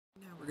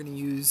Now we're going to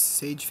use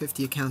Sage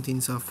 50 accounting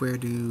software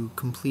to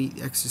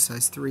complete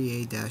exercise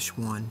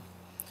 3A-1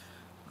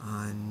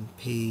 on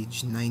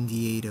page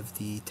 98 of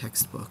the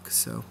textbook.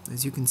 So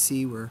as you can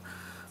see, we're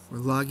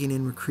logging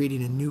in, we're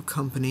creating a new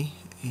company,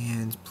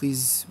 and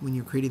please, when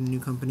you're creating the new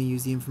company,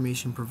 use the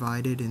information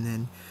provided, and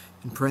then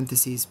in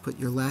parentheses put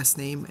your last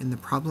name and the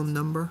problem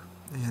number,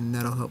 and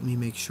that'll help me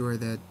make sure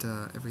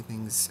that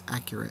everything's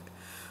accurate.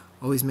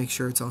 Always make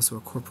sure it's also a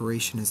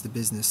corporation as the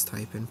business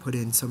type, and put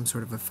in some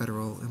sort of a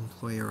federal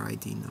employer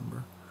ID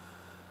number.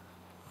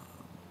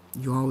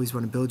 You always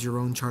want to build your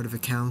own chart of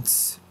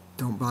accounts.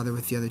 Don't bother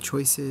with the other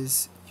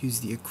choices. Use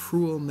the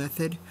accrual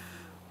method.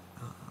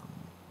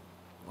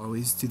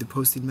 Always do the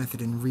posting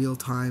method in real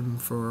time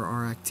for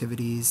our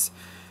activities,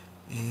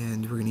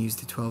 and we're going to use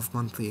the 12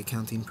 monthly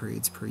accounting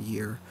periods per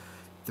year.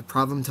 The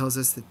problem tells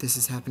us that this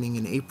is happening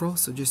in April,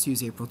 so just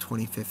use April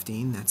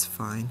 2015, that's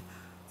fine.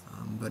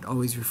 But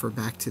always refer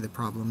back to the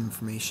problem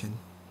information.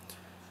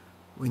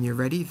 When you're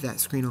ready, that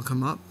screen will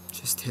come up.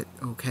 Just hit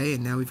OK,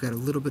 and now we've got a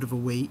little bit of a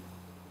wait.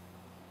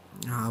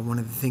 One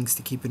of the things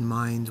to keep in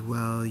mind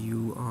while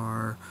you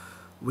are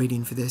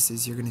waiting for this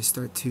is you're going to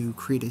start to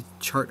create a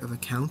chart of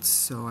accounts.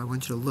 So I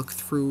want you to look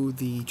through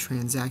the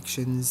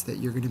transactions that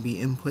you're going to be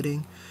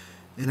inputting,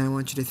 and I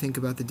want you to think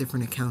about the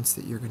different accounts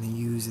that you're going to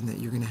use and that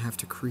you're going to have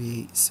to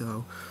create.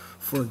 So,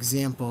 for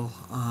example,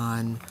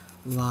 on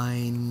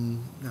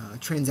line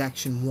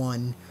transaction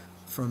 1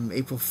 from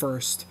April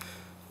 1st,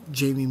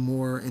 Jamie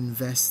Moore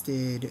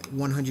invested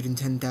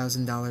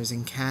 $110,000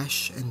 in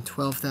cash and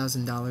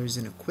 $12,000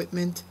 in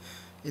equipment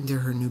into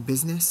her new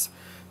business.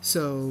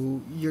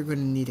 So you're going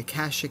to need a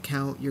cash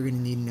account, you're going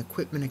to need an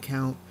equipment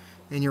account,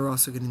 and you're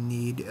also going to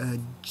need a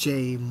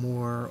J.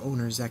 Moore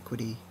Owner's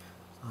Equity,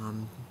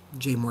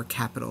 J. Moore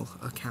Capital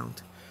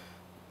account.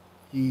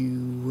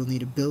 You will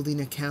need a building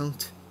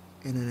account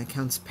and an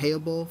accounts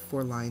payable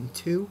for line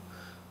 2,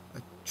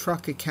 a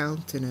truck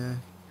account and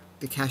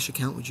the cash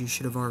account, which you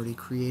should have already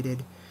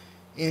created,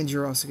 and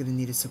you're also going to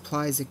need a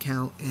supplies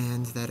account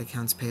and that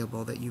accounts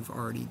payable that you've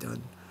already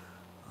done.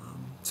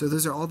 So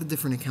those are all the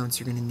different accounts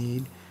you're going to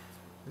need.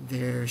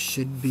 There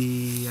should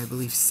be, I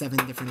believe,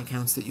 7 different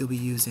accounts that you'll be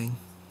using.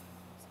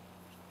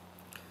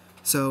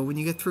 So when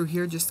you get through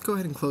here, just go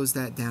ahead and close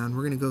that down.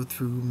 We're going to go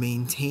through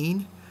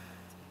maintain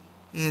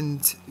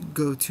and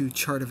go to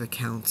chart of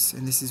accounts,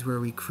 and this is where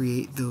we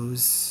create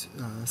those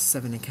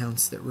 7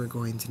 accounts that we're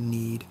going to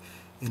need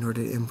in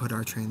order to input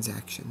our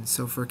transactions.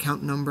 So for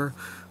account number,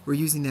 we're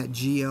using that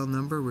GL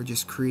number. We're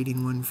just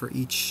creating one for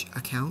each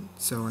account.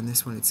 So on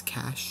this one, it's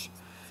cash.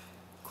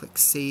 Click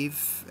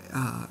save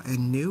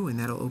and new, and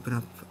that'll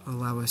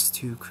allow us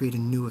to create a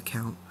new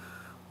account.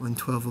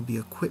 112 will be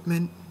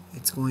equipment.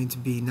 It's going to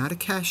be not a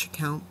cash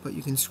account, but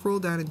you can scroll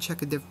down and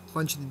check a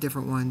bunch of the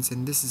different ones,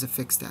 and this is a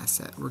fixed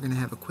asset. We're going to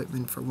have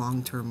equipment for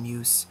long-term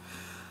use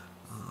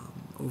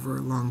over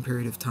a long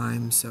period of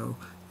time, so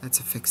that's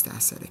a fixed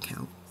asset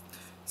account.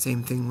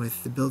 Same thing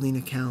with the building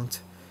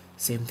account,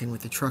 same thing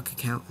with the truck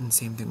account, and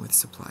same thing with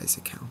supplies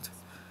account.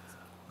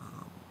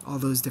 All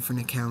those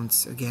different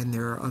accounts, again,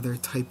 there are other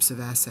types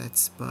of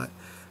assets, but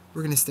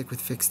we're going to stick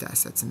with fixed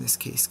assets in this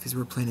case because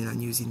we're planning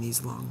on using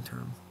these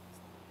long-term.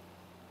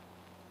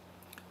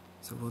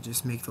 So we'll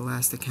just make the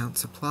last account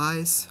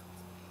supplies,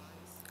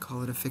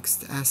 call it a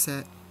fixed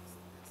asset,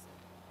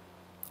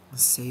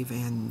 save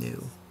and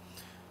new.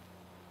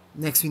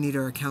 Next we need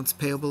our accounts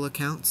payable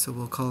account, so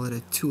we'll call it a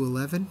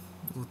 211.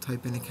 We'll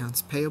type in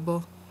accounts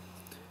payable,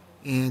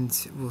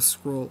 and we'll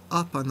scroll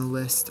up on the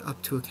list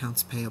up to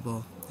accounts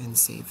payable and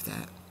save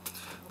that.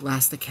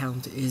 Last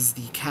account is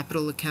the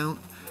capital account.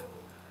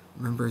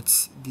 Remember,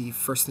 it's the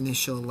first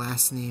initial,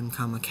 last name,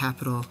 comma,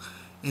 capital,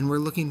 and we're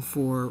looking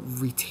for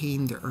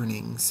retained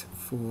earnings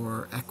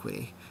for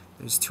equity.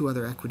 There's 2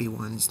 other equity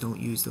ones.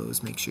 Don't use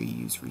those. Make sure you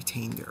use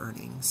retained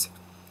earnings.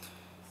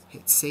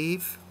 Hit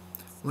save.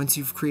 Once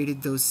you've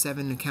created those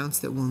 7 accounts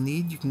that we'll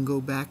need, you can go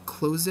back,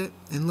 close it,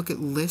 and look at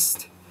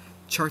list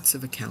charts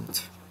of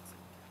account.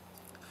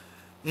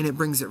 And it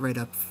brings it right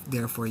up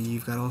there for you.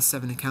 You've got all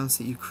 7 accounts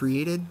that you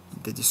created,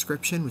 the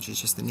description, which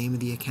is just the name of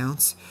the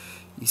accounts.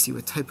 You see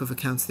what type of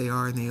accounts they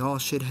are, and they all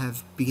should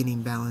have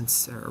beginning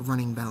balance or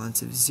running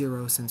balance of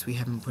 0 since we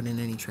haven't put in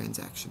any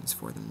transactions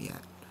for them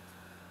yet.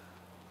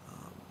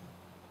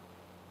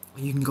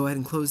 You can go ahead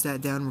and close that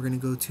down. We're going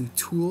to go to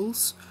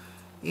Tools,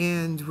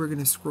 and we're going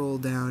to scroll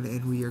down,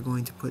 and we are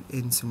going to put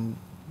in some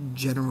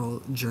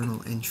general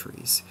journal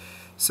entries.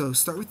 So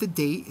start with the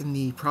date, and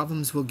the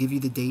problems will give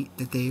you the date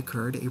that they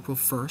occurred, April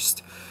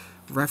 1st.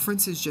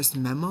 Reference is just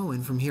memo,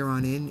 and from here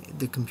on in,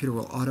 the computer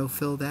will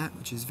autofill that,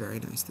 which is very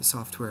nice. The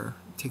software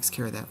takes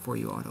care of that for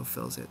you,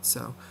 autofills it.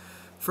 So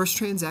first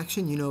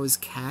transaction, you know, is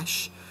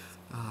cash.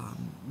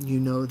 You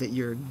know that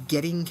you're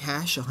getting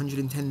cash,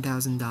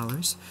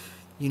 $110,000.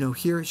 You know,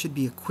 here it should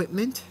be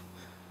equipment,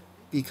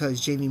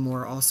 because Jamie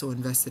Moore also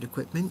invested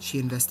equipment. She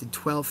invested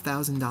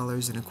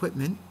 $12,000 in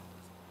equipment.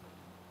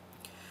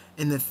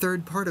 And the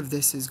third part of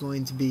this is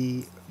going to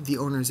be the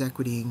owner's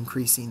equity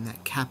increasing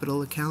that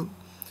capital account.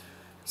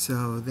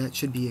 So that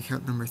should be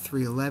account number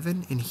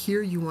 311. And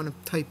here you want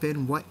to type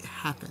in what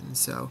happened.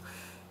 So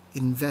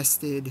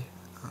invested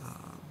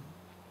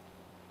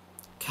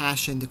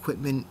cash and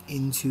equipment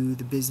into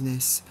the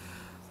business,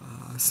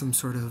 some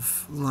sort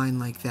of line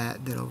like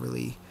that that'll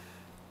really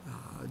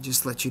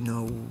just let you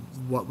know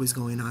what was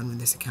going on when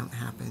this account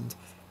happened.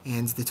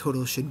 And the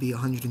total should be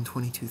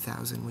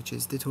 $122,000, which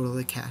is the total of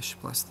the cash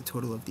plus the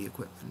total of the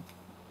equipment.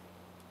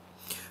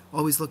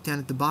 Always look down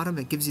at the bottom.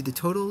 It gives you the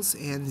totals,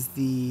 and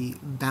the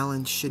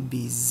balance should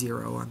be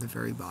 0 on the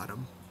very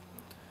bottom.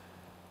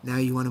 Now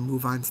you want to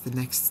move on to the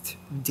next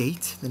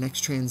date, the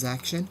next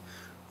transaction.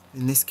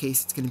 In this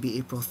case, it's going to be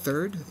April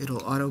 3rd. It'll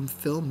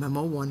autofill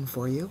Memo 1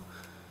 for you.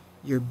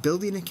 Your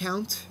building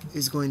account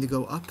is going to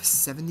go up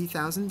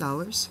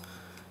 $70,000,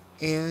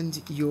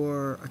 and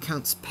your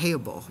accounts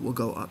payable will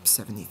go up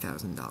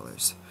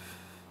 $70,000.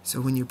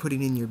 So when you're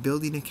putting in your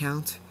building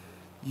account,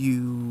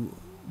 you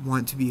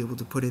want to be able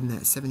to put in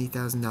that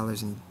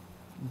 $70,000 in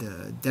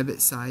the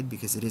debit side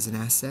because it is an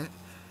asset,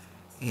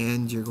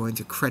 and you're going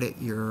to credit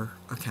your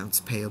accounts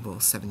payable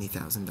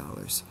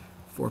 $70,000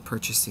 for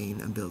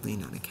purchasing a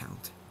building on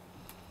account.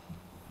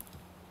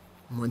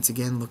 Once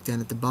again, look down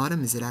at the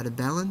bottom. Is it out of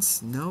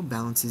balance? No,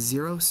 balance is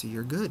 0, so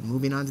you're good.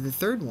 Moving on to the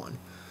third one.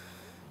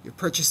 You're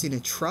purchasing a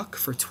truck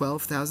for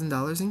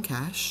 $12,000 in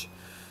cash.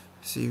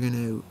 So you're going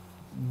to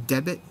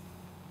debit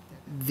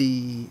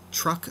the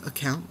truck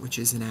account, which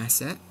is an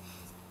asset,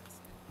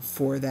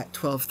 for that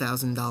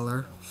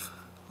 $12,000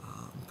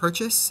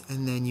 purchase,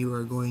 and then you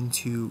are going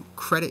to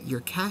credit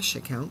your cash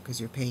account because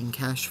you're paying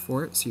cash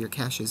for it, so your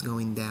cash is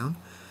going down.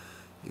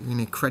 You're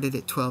going to credit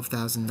it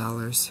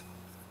 $12,000,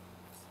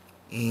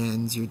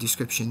 and your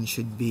description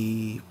should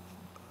be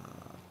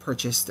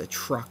purchased a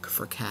truck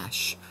for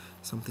cash,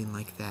 something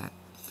like that.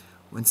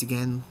 Once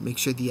again, make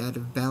sure the out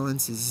of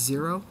balance is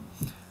 0.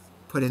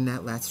 Put in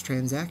that last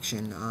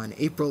transaction. On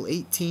April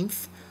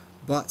 18th,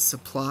 bought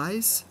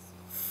supplies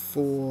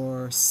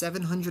for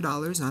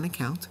 $700 on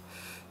account.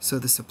 So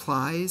the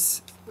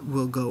supplies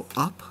will go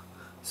up.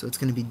 So it's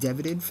going to be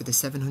debited for the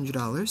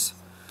 $700.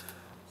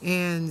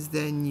 And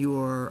then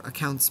your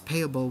accounts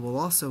payable will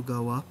also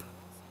go up.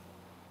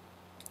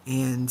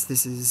 And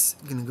this is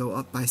going to go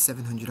up by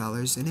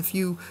 $700. And if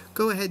you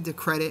go ahead to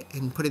credit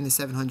and put in the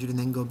 $700 and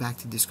then go back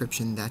to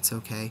description, that's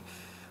okay.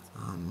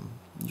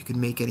 You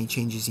can make any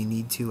changes you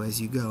need to as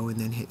you go and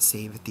then hit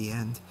save at the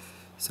end.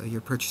 So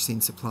you're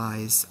purchasing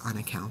supplies on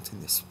account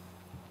in this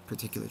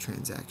particular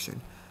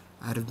transaction.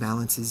 Out of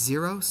balance is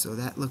 0, so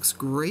that looks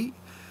great.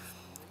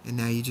 And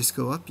now you just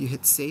go up, you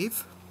hit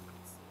save.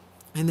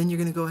 And then you're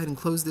going to go ahead and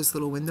close this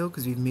little window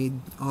because we've made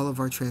all of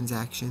our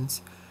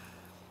transactions.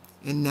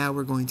 And now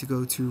we're going to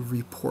go to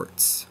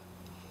reports,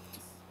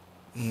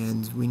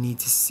 and we need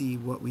to see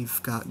what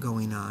we've got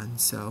going on.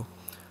 So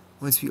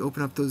once we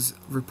open up those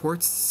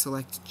reports,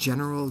 select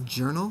General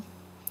Journal,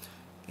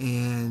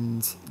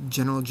 and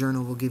General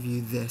Journal will give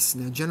you this.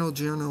 Now, General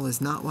Journal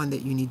is not one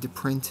that you need to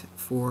print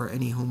for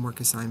any homework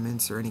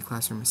assignments or any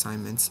classroom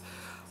assignments.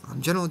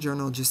 General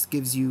Journal just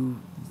gives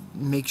you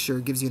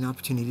an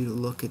opportunity to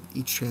look at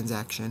each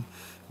transaction,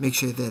 make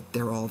sure that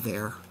they're all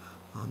there,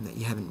 that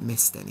you haven't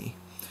missed any.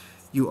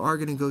 You are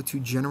going to go to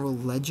General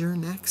Ledger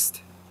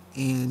next,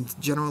 and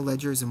General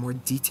Ledger is a more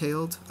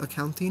detailed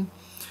accounting,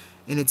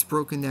 and it's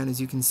broken down, as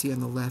you can see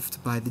on the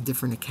left, by the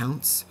different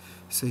accounts.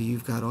 So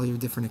you've got all your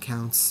different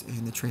accounts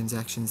and the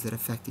transactions that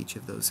affect each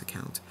of those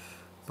accounts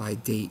by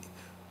date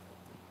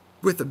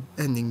with an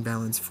ending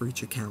balance for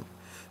each account.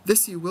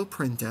 This you will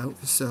print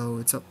out, so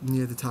it's up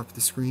near the top of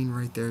the screen.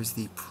 Right there's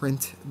the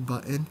print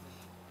button.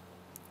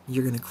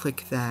 You're going to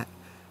click that,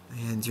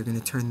 and you're going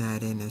to turn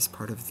that in as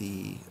part of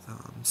the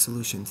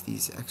solution to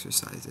these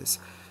exercises.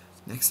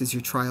 Next is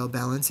your trial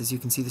balance. As you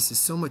can see, this is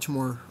so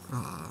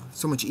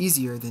much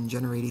easier than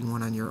generating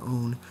one on your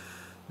own.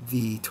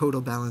 The total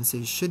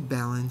balances should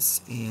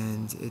balance,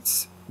 and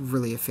it's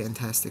really a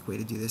fantastic way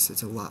to do this.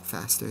 It's a lot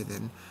faster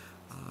than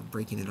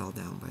breaking it all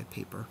down by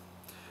paper.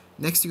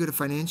 Next, you go to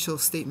financial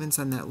statements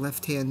on that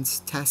left-hand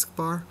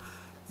taskbar.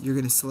 You're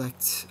going to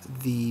select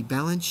the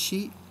balance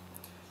sheet.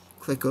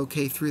 Click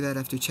OK through that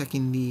after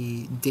checking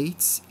the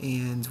dates,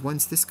 and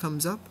once this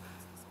comes up,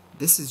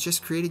 this has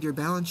just created your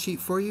balance sheet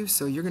for you,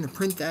 so you're going to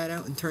print that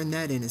out and turn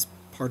that in as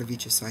part of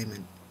each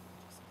assignment.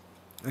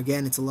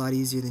 Again, it's a lot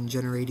easier than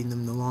generating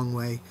them the long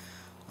way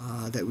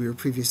that we were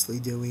previously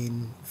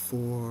doing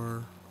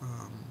for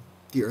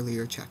the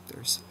earlier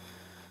chapters.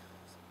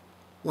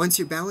 Once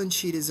your balance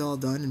sheet is all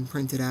done and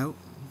printed out,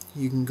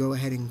 you can go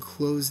ahead and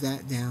close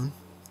that down.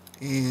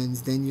 And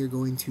then you're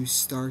going to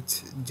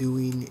start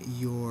doing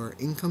your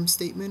income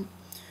statement.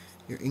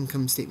 Your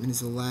income statement is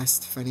the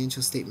last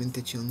financial statement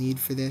that you'll need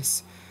for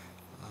this.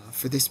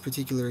 For this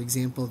particular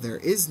example, there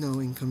is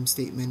no income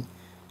statement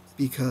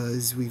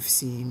because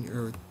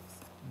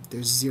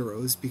there's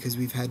zeros because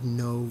we've had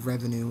no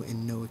revenue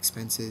and no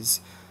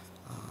expenses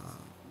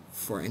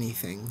for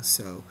anything.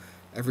 So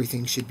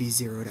everything should be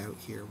zeroed out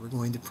here. We're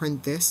going to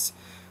print this.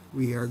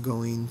 We are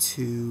going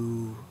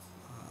to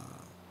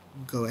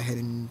go ahead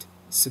and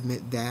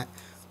submit that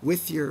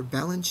with your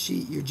balance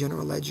sheet, your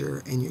general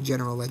ledger, and your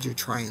general ledger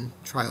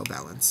trial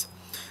balance.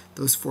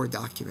 Those 4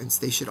 documents.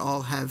 They should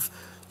all have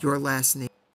your last name